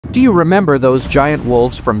Do you remember those giant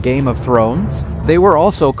wolves from Game of Thrones? They were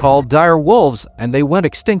also called dire wolves, and they went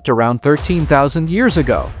extinct around 13,000 years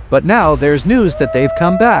ago. But now there's news that they've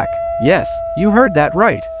come back. Yes, you heard that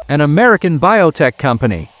right. An American biotech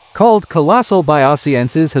company called Colossal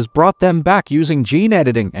Biosciences has brought them back using gene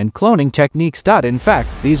editing and cloning techniques. In fact,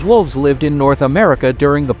 these wolves lived in North America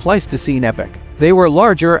during the Pleistocene epoch. They were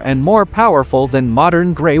larger and more powerful than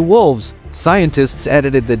modern gray wolves. Scientists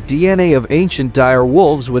edited the DNA of ancient dire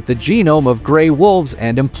wolves with the genome of gray wolves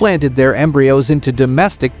and implanted their embryos into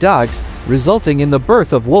domestic dogs, resulting in the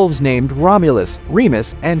birth of wolves named Romulus,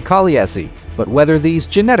 Remus, and Colliesi. But whether these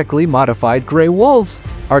genetically modified gray wolves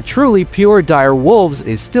are truly pure dire wolves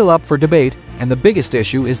is still up for debate, and the biggest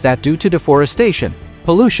issue is that due to deforestation,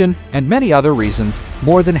 pollution, and many other reasons,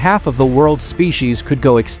 more than half of the world's species could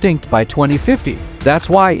go extinct by 2050. That's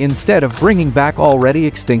why instead of bringing back already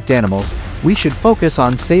extinct animals, we should focus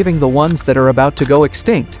on saving the ones that are about to go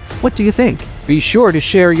extinct. What do you think? Be sure to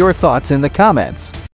share your thoughts in the comments.